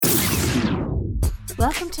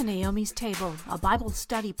Welcome to Naomi's Table, a Bible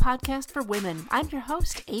study podcast for women. I'm your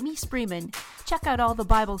host, Amy Spreeman. Check out all the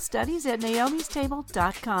Bible studies at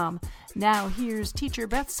naomistable.com. Now here's teacher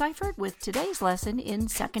Beth Seifert with today's lesson in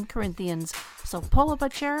 2 Corinthians. So pull up a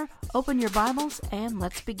chair, open your Bibles, and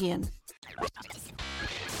let's begin.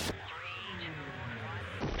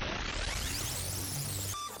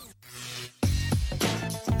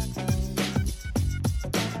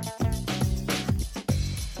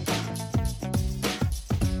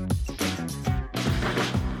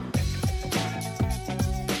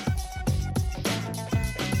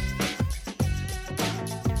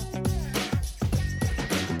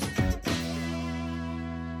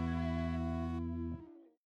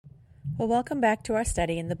 Well, welcome back to our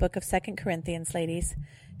study in the book of 2 Corinthians, ladies.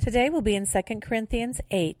 Today we'll be in 2 Corinthians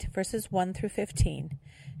 8, verses 1 through 15,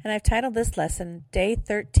 and I've titled this lesson, Day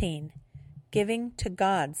 13, Giving to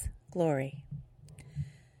God's Glory.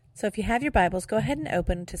 So if you have your Bibles, go ahead and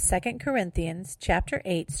open to 2 Corinthians chapter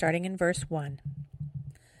 8, starting in verse 1.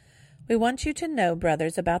 We want you to know,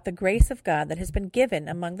 brothers, about the grace of God that has been given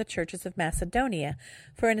among the churches of Macedonia,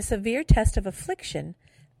 for in a severe test of affliction,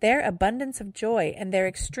 their abundance of joy and their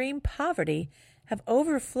extreme poverty have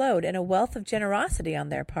overflowed in a wealth of generosity on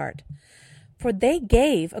their part. For they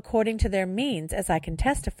gave according to their means, as I can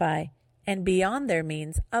testify, and beyond their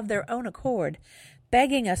means, of their own accord,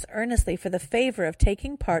 begging us earnestly for the favor of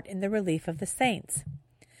taking part in the relief of the saints.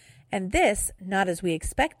 And this, not as we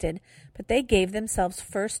expected, but they gave themselves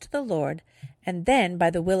first to the Lord, and then, by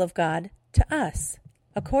the will of God, to us.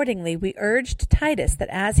 Accordingly, we urged Titus that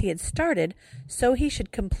as he had started, so he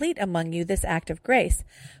should complete among you this act of grace.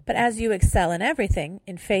 But as you excel in everything,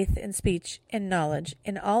 in faith, in speech, in knowledge,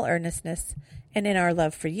 in all earnestness, and in our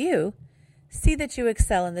love for you, see that you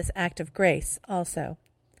excel in this act of grace also.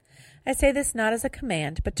 I say this not as a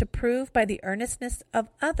command, but to prove by the earnestness of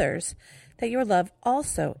others that your love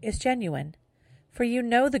also is genuine. For you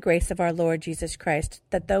know the grace of our Lord Jesus Christ,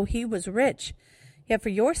 that though he was rich, yet for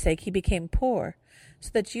your sake he became poor, so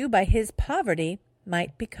that you by his poverty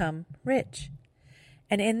might become rich.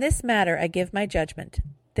 And in this matter I give my judgment.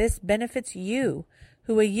 This benefits you,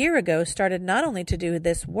 who a year ago started not only to do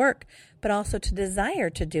this work, but also to desire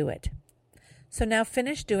to do it. So now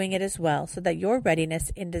finish doing it as well, so that your readiness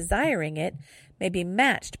in desiring it may be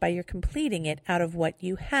matched by your completing it out of what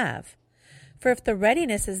you have. For if the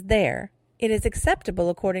readiness is there, it is acceptable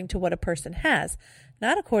according to what a person has,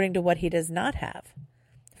 not according to what he does not have.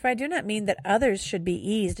 For I do not mean that others should be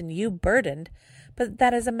eased and you burdened, but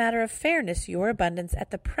that as a matter of fairness your abundance at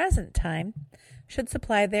the present time should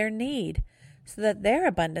supply their need, so that their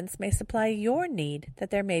abundance may supply your need, that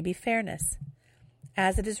there may be fairness.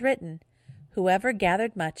 As it is written, whoever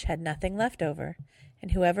gathered much had nothing left over, and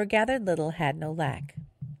whoever gathered little had no lack.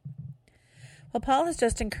 Well, Paul has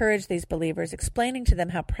just encouraged these believers, explaining to them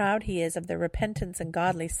how proud he is of their repentance and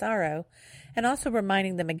godly sorrow, and also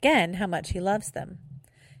reminding them again how much he loves them.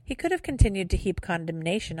 He could have continued to heap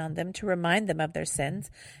condemnation on them to remind them of their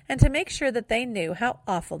sins and to make sure that they knew how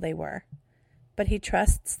awful they were. But he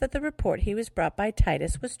trusts that the report he was brought by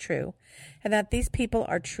Titus was true and that these people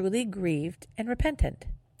are truly grieved and repentant.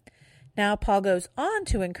 Now Paul goes on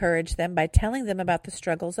to encourage them by telling them about the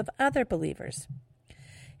struggles of other believers.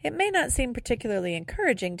 It may not seem particularly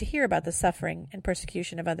encouraging to hear about the suffering and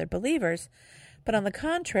persecution of other believers, but on the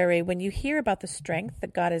contrary, when you hear about the strength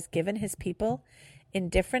that God has given his people in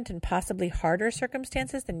different and possibly harder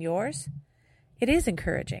circumstances than yours, it is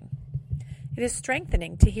encouraging. It is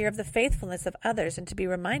strengthening to hear of the faithfulness of others and to be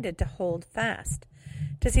reminded to hold fast,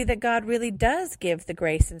 to see that God really does give the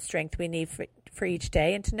grace and strength we need for each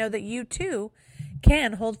day, and to know that you too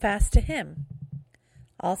can hold fast to him.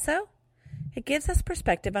 Also, it gives us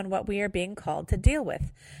perspective on what we are being called to deal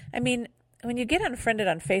with. I mean, when you get unfriended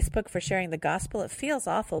on Facebook for sharing the gospel, it feels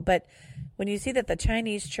awful, but when you see that the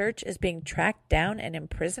Chinese church is being tracked down and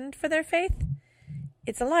imprisoned for their faith,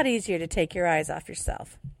 it's a lot easier to take your eyes off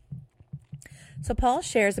yourself. So Paul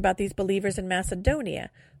shares about these believers in Macedonia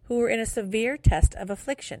who were in a severe test of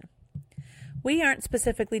affliction. We aren't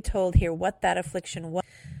specifically told here what that affliction was,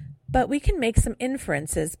 but we can make some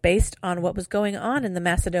inferences based on what was going on in the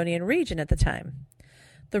Macedonian region at the time.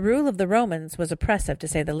 The rule of the Romans was oppressive, to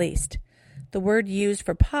say the least. The word used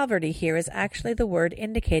for poverty here is actually the word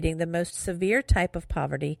indicating the most severe type of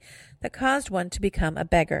poverty that caused one to become a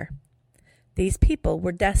beggar. These people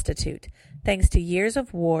were destitute, thanks to years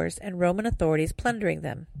of wars and Roman authorities plundering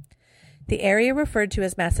them. The area referred to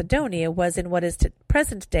as Macedonia was in what is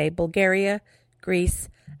present-day Bulgaria, Greece,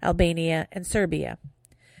 Albania, and Serbia.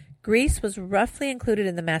 Greece was roughly included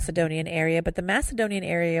in the Macedonian area, but the Macedonian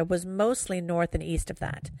area was mostly north and east of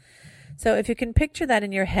that. So if you can picture that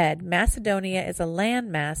in your head, Macedonia is a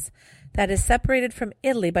landmass that is separated from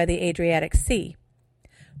Italy by the Adriatic Sea.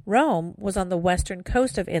 Rome was on the western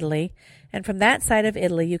coast of Italy, and from that side of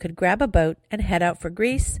Italy you could grab a boat and head out for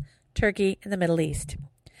Greece, Turkey, and the Middle East.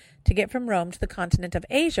 To get from Rome to the continent of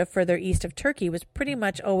Asia further east of Turkey was pretty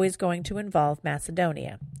much always going to involve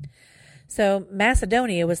Macedonia. So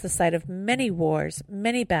Macedonia was the site of many wars,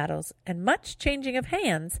 many battles, and much changing of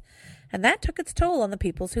hands, and that took its toll on the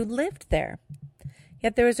peoples who lived there.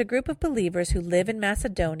 Yet there is a group of believers who live in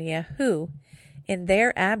Macedonia who, in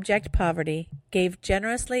their abject poverty, gave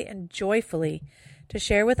generously and joyfully to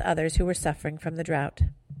share with others who were suffering from the drought.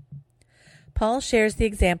 Paul shares the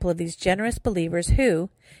example of these generous believers who,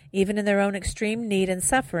 even in their own extreme need and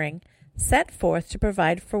suffering, set forth to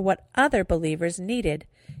provide for what other believers needed,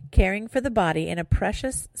 caring for the body in a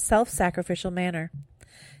precious, self-sacrificial manner.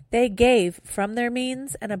 They gave from their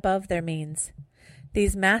means and above their means.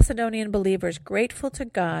 These Macedonian believers, grateful to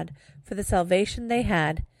God for the salvation they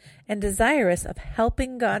had and desirous of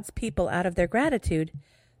helping God's people out of their gratitude,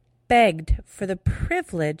 begged for the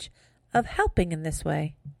privilege of helping in this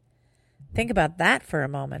way. Think about that for a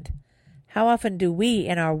moment. How often do we,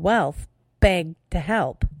 in our wealth, beg to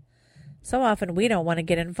help? So often we don't want to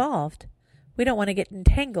get involved. We don't want to get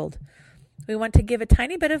entangled. We want to give a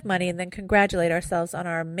tiny bit of money and then congratulate ourselves on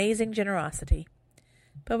our amazing generosity.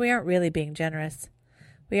 But we aren't really being generous.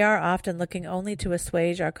 We are often looking only to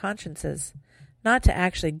assuage our consciences, not to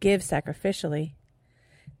actually give sacrificially.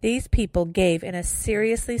 These people gave in a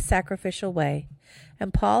seriously sacrificial way,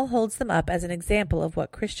 and Paul holds them up as an example of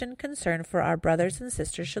what Christian concern for our brothers and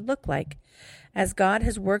sisters should look like, as God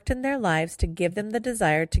has worked in their lives to give them the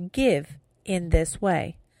desire to give in this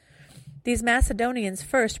way. These Macedonians,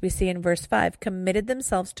 first, we see in verse 5, committed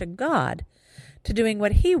themselves to God, to doing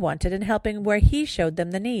what He wanted and helping where He showed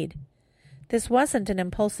them the need. This wasn't an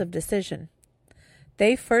impulsive decision.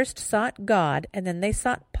 They first sought God, and then they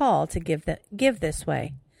sought Paul to give this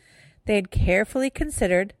way. They had carefully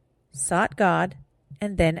considered, sought God,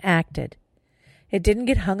 and then acted. It didn't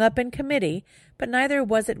get hung up in committee, but neither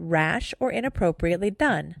was it rash or inappropriately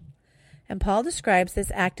done. And Paul describes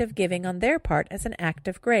this act of giving on their part as an act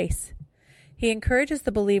of grace. He encourages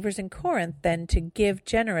the believers in Corinth then to give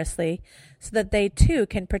generously so that they too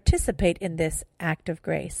can participate in this act of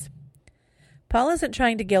grace. Paul isn't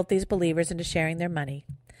trying to guilt these believers into sharing their money.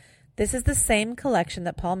 This is the same collection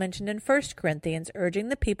that Paul mentioned in 1 Corinthians, urging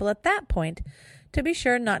the people at that point to be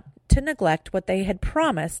sure not to neglect what they had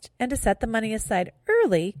promised and to set the money aside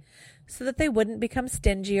early so that they wouldn't become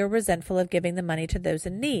stingy or resentful of giving the money to those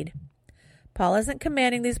in need. Paul isn't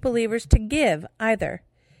commanding these believers to give either.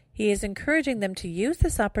 He is encouraging them to use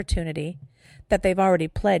this opportunity that they've already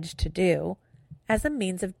pledged to do as a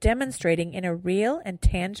means of demonstrating in a real and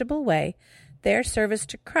tangible way their service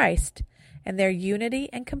to Christ and their unity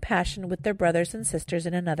and compassion with their brothers and sisters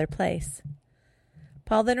in another place.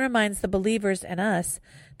 Paul then reminds the believers and us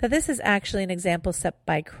that this is actually an example set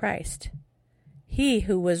by Christ. He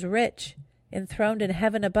who was rich, enthroned in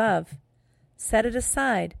heaven above, set it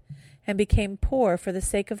aside and became poor for the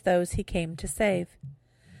sake of those He came to save.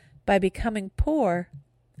 By becoming poor,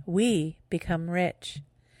 we become rich.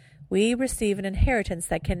 We receive an inheritance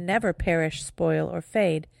that can never perish, spoil, or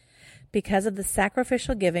fade, because of the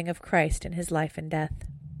sacrificial giving of Christ in His life and death.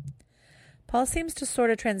 Paul seems to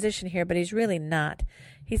sort of transition here, but he's really not.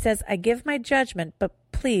 He says, I give my judgment, but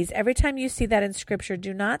please, every time you see that in Scripture,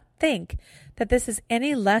 do not think that this is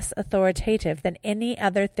any less authoritative than any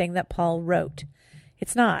other thing that Paul wrote.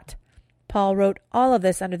 It's not. Paul wrote all of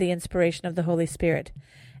this under the inspiration of the Holy Spirit.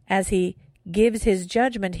 As he gives his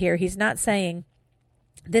judgment here, he's not saying,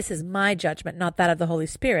 this is my judgment, not that of the Holy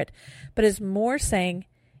Spirit, but is more saying,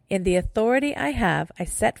 in the authority I have, I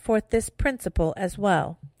set forth this principle as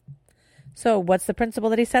well. So what's the principle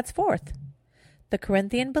that he sets forth? The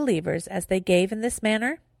Corinthian believers, as they gave in this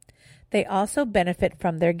manner, they also benefit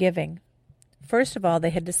from their giving. First of all, they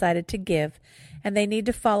had decided to give, and they need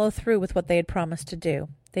to follow through with what they had promised to do.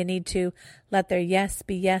 They need to let their yes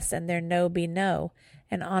be yes and their no be no,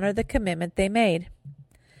 and honor the commitment they made.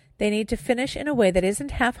 They need to finish in a way that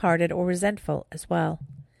isn't half-hearted or resentful as well.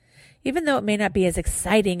 Even though it may not be as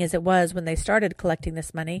exciting as it was when they started collecting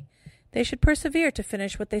this money, they should persevere to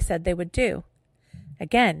finish what they said they would do.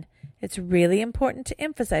 Again, it's really important to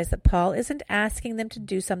emphasize that Paul isn't asking them to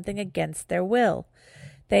do something against their will.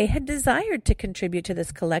 They had desired to contribute to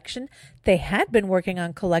this collection. They had been working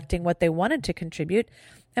on collecting what they wanted to contribute,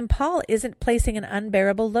 and Paul isn't placing an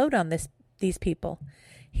unbearable load on these people.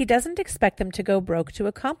 He doesn't expect them to go broke to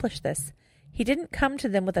accomplish this. He didn't come to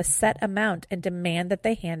them with a set amount and demand that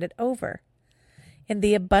they hand it over. In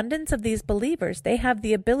the abundance of these believers, they have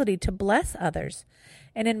the ability to bless others,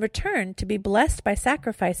 and in return to be blessed by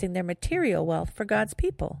sacrificing their material wealth for God's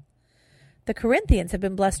people. The Corinthians have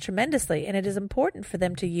been blessed tremendously, and it is important for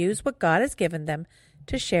them to use what God has given them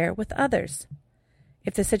to share with others.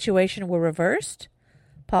 If the situation were reversed,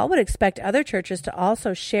 Paul would expect other churches to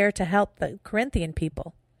also share to help the Corinthian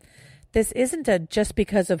people. This isn't a just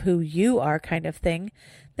because of who you are kind of thing.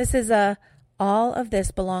 This is a all of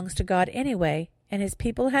this belongs to God anyway, and his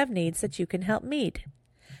people have needs that you can help meet.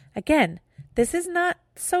 Again, this is not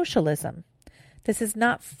socialism. This is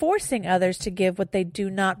not forcing others to give what they do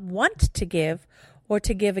not want to give or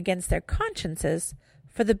to give against their consciences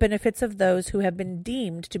for the benefits of those who have been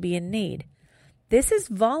deemed to be in need. This is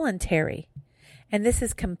voluntary, and this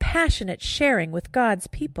is compassionate sharing with God's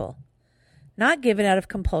people, not given out of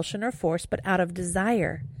compulsion or force, but out of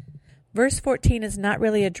desire. Verse 14 is not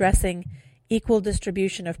really addressing equal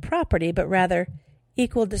distribution of property, but rather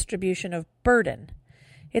equal distribution of burden.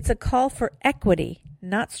 It's a call for equity,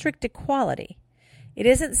 not strict equality. It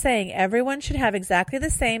isn't saying everyone should have exactly the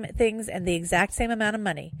same things and the exact same amount of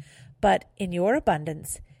money, but in your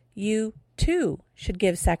abundance, you too should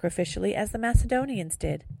give sacrificially as the Macedonians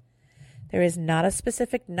did. There is not a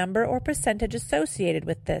specific number or percentage associated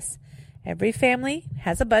with this. Every family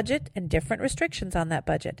has a budget and different restrictions on that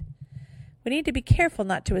budget. We need to be careful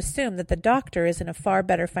not to assume that the doctor is in a far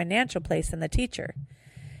better financial place than the teacher.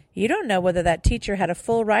 You don't know whether that teacher had a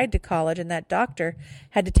full ride to college and that doctor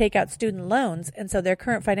had to take out student loans, and so their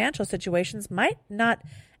current financial situations might not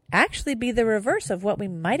actually be the reverse of what we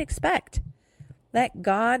might expect. Let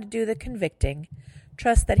God do the convicting.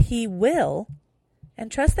 Trust that he will,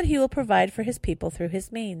 and trust that he will provide for his people through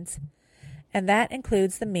his means. And that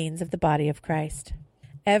includes the means of the body of Christ.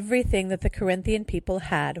 Everything that the Corinthian people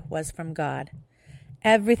had was from God.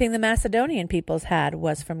 Everything the Macedonian peoples had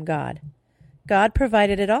was from God. God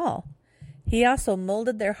provided it all. He also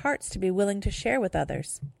molded their hearts to be willing to share with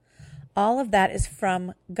others. All of that is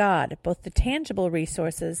from God, both the tangible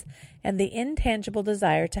resources and the intangible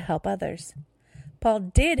desire to help others. Paul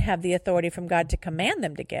did have the authority from God to command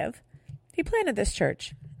them to give. He planted this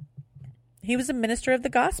church. He was a minister of the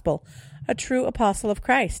gospel, a true apostle of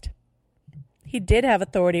Christ. He did have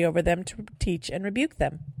authority over them to teach and rebuke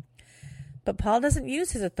them. But Paul doesn't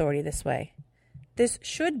use his authority this way. This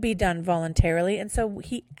should be done voluntarily, and so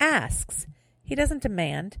he asks. He doesn't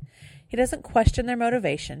demand. He doesn't question their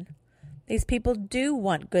motivation. These people do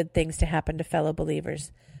want good things to happen to fellow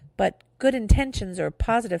believers, but good intentions or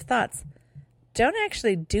positive thoughts don't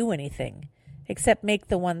actually do anything, except make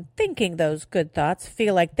the one thinking those good thoughts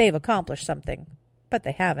feel like they've accomplished something, but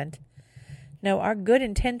they haven't. No, our good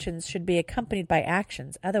intentions should be accompanied by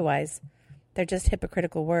actions. Otherwise, they're just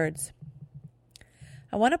hypocritical words.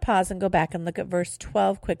 I want to pause and go back and look at verse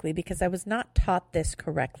 12 quickly because I was not taught this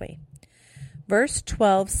correctly. Verse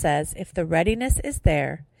 12 says, if the readiness is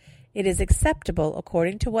there, it is acceptable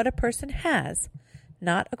according to what a person has,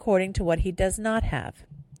 not according to what he does not have.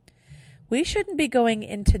 We shouldn't be going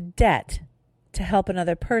into debt to help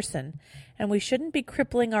another person, and we shouldn't be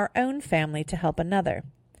crippling our own family to help another.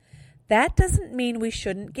 That doesn't mean we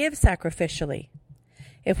shouldn't give sacrificially.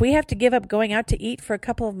 If we have to give up going out to eat for a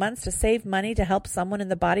couple of months to save money to help someone in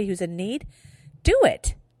the body who's in need, do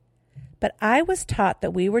it. But I was taught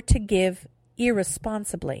that we were to give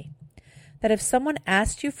irresponsibly. That if someone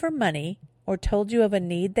asked you for money or told you of a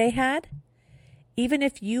need they had, even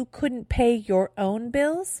if you couldn't pay your own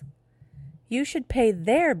bills, you should pay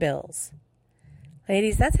their bills.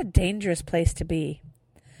 Ladies, that's a dangerous place to be.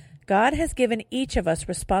 God has given each of us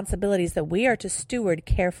responsibilities that we are to steward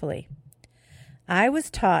carefully. I was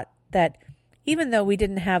taught that even though we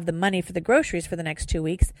didn't have the money for the groceries for the next 2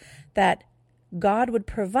 weeks, that God would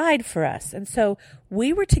provide for us. And so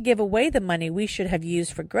we were to give away the money we should have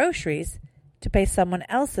used for groceries to pay someone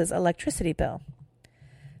else's electricity bill.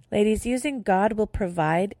 Ladies, using God will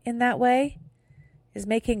provide in that way is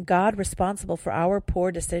making God responsible for our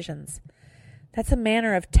poor decisions. That's a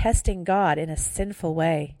manner of testing God in a sinful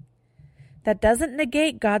way. That doesn't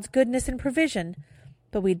negate God's goodness and provision,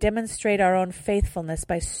 but we demonstrate our own faithfulness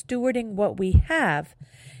by stewarding what we have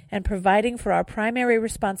and providing for our primary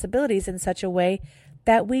responsibilities in such a way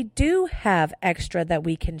that we do have extra that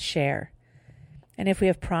we can share. And if we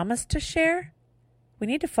have promised to share, we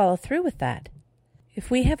need to follow through with that. If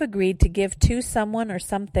we have agreed to give to someone or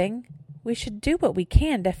something, we should do what we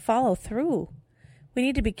can to follow through. We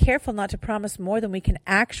need to be careful not to promise more than we can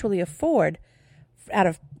actually afford out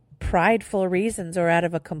of prideful reasons or out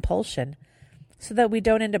of a compulsion, so that we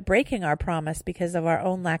don't end up breaking our promise because of our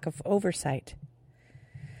own lack of oversight.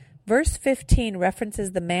 Verse 15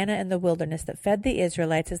 references the manna in the wilderness that fed the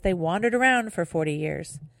Israelites as they wandered around for 40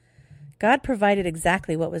 years. God provided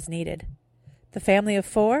exactly what was needed. The family of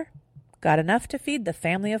 4 got enough to feed the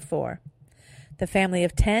family of 4. The family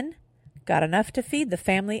of 10 got enough to feed the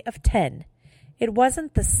family of 10. It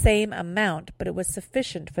wasn't the same amount, but it was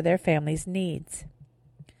sufficient for their family's needs.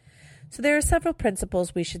 So there are several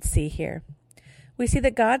principles we should see here. We see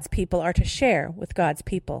that God's people are to share with God's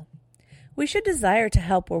people. We should desire to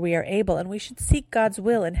help where we are able, and we should seek God's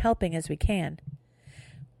will in helping as we can.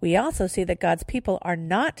 We also see that God's people are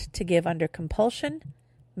not to give under compulsion,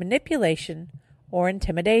 manipulation, or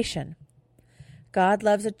intimidation. God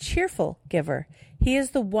loves a cheerful giver. He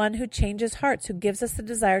is the one who changes hearts, who gives us the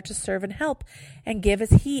desire to serve and help, and give as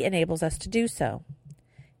He enables us to do so.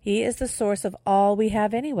 He is the source of all we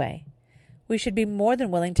have anyway. We should be more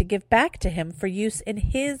than willing to give back to Him for use in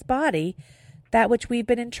His body, that which we've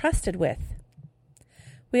been entrusted with.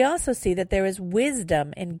 We also see that there is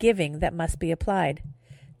wisdom in giving that must be applied.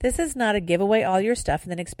 This is not a give away all your stuff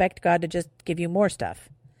and then expect God to just give you more stuff.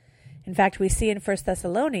 In fact, we see in 1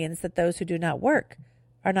 Thessalonians that those who do not work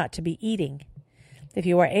are not to be eating. If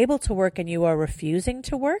you are able to work and you are refusing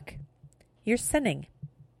to work, you're sinning.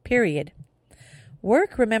 Period.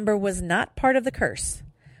 Work, remember, was not part of the curse.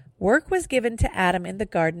 Work was given to Adam in the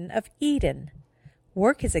Garden of Eden.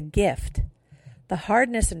 Work is a gift. The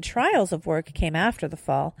hardness and trials of work came after the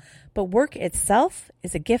fall, but work itself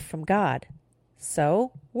is a gift from God.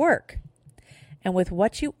 So, work. And with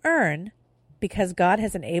what you earn, because God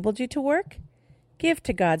has enabled you to work, give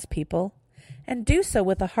to God's people, and do so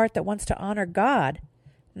with a heart that wants to honor God,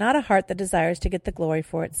 not a heart that desires to get the glory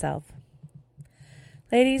for itself.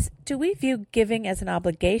 Ladies, do we view giving as an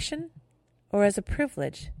obligation or as a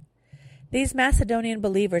privilege? These Macedonian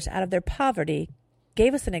believers, out of their poverty,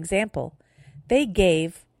 gave us an example. They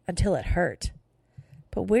gave until it hurt.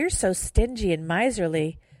 But we're so stingy and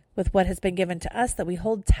miserly with what has been given to us that we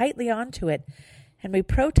hold tightly onto it, and we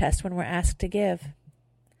protest when we're asked to give.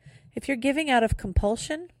 If you're giving out of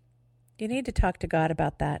compulsion, you need to talk to God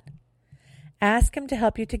about that. Ask Him to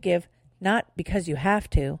help you to give, not because you have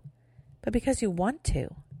to, but because you want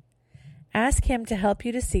to. Ask Him to help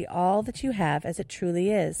you to see all that you have as it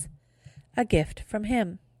truly is, a gift from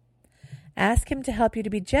Him. Ask Him to help you to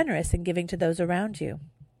be generous in giving to those around you.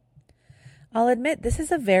 I'll admit this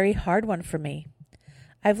is a very hard one for me.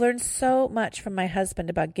 I've learned so much from my husband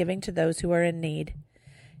about giving to those who are in need.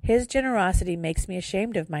 His generosity makes me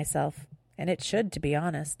ashamed of myself, and it should, to be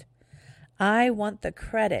honest. I want the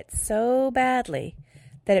credit so badly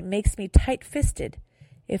that it makes me tight-fisted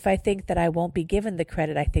if I think that I won't be given the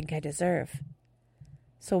credit I think I deserve.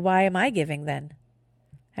 So why am I giving then?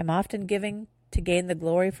 I'm often giving to gain the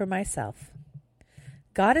glory for myself.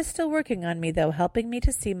 God is still working on me, though, helping me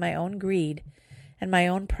to see my own greed and my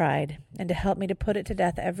own pride, and to help me to put it to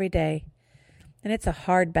death every day. And it's a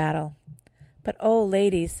hard battle. But oh,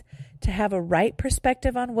 ladies, to have a right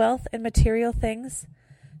perspective on wealth and material things,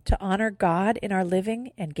 to honor God in our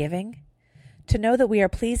living and giving, to know that we are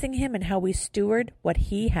pleasing Him in how we steward what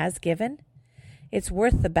He has given, it's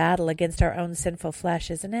worth the battle against our own sinful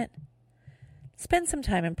flesh, isn't it? Spend some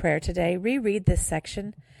time in prayer today, reread this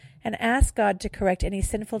section, and ask God to correct any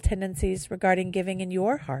sinful tendencies regarding giving in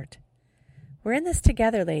your heart. We're in this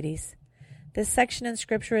together, ladies. This section in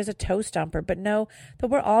Scripture is a toe stomper, but know that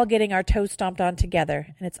we're all getting our toes stomped on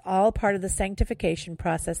together, and it's all part of the sanctification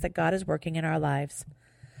process that God is working in our lives.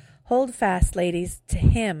 Hold fast, ladies, to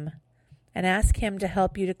Him, and ask Him to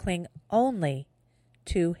help you to cling only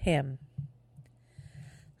to Him.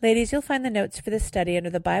 Ladies, you'll find the notes for this study under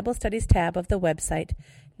the Bible Studies tab of the website,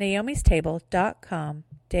 naomistable.com,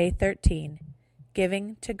 Day 13,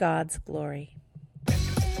 Giving to God's Glory.